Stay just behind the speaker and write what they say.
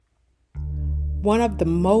One of the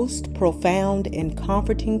most profound and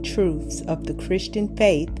comforting truths of the Christian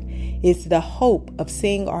faith is the hope of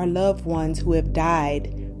seeing our loved ones who have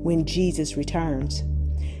died when Jesus returns.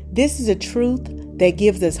 This is a truth that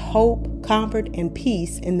gives us hope, comfort, and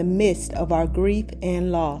peace in the midst of our grief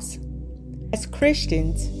and loss. As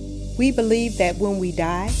Christians, we believe that when we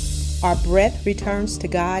die, our breath returns to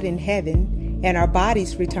God in heaven and our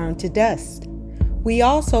bodies return to dust. We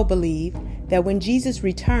also believe that when Jesus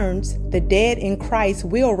returns, the dead in Christ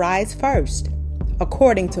will rise first,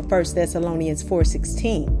 according to 1 Thessalonians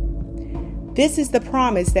 4:16. This is the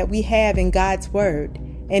promise that we have in God's Word,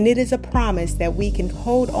 and it is a promise that we can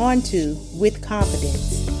hold on to with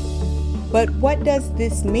confidence. But what does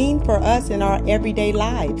this mean for us in our everyday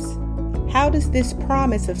lives? How does this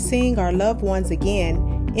promise of seeing our loved ones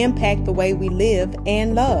again impact the way we live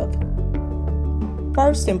and love?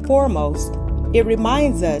 First and foremost, it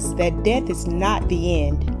reminds us that death is not the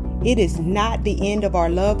end. It is not the end of our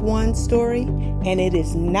loved one's story, and it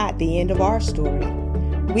is not the end of our story.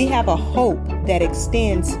 We have a hope that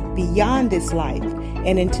extends beyond this life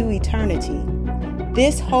and into eternity.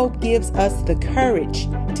 This hope gives us the courage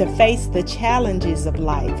to face the challenges of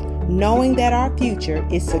life, knowing that our future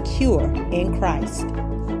is secure in Christ.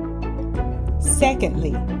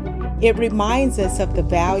 Secondly, it reminds us of the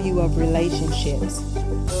value of relationships.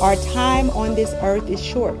 Our time on this earth is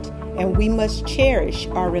short, and we must cherish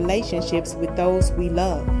our relationships with those we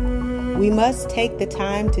love. We must take the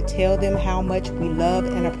time to tell them how much we love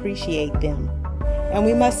and appreciate them. And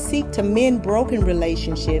we must seek to mend broken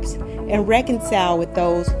relationships and reconcile with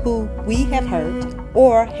those who we have hurt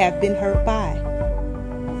or have been hurt by.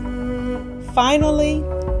 Finally,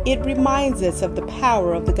 it reminds us of the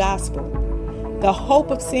power of the gospel. The hope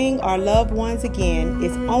of seeing our loved ones again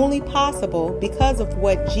is only possible because of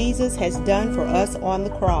what Jesus has done for us on the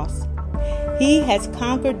cross. He has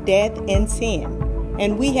conquered death and sin,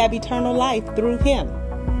 and we have eternal life through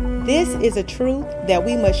Him. This is a truth that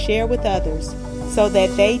we must share with others so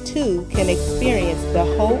that they too can experience the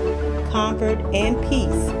hope, comfort, and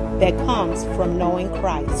peace that comes from knowing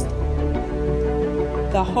Christ.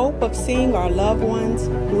 The hope of seeing our loved ones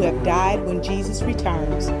who have died when Jesus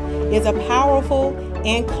returns is a powerful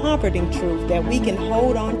and comforting truth that we can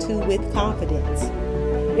hold on to with confidence.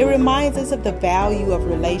 It reminds us of the value of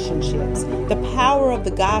relationships, the power of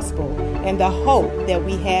the gospel, and the hope that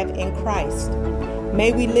we have in Christ.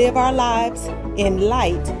 May we live our lives in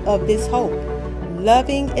light of this hope,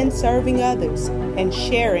 loving and serving others, and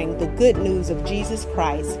sharing the good news of Jesus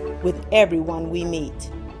Christ with everyone we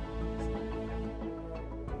meet.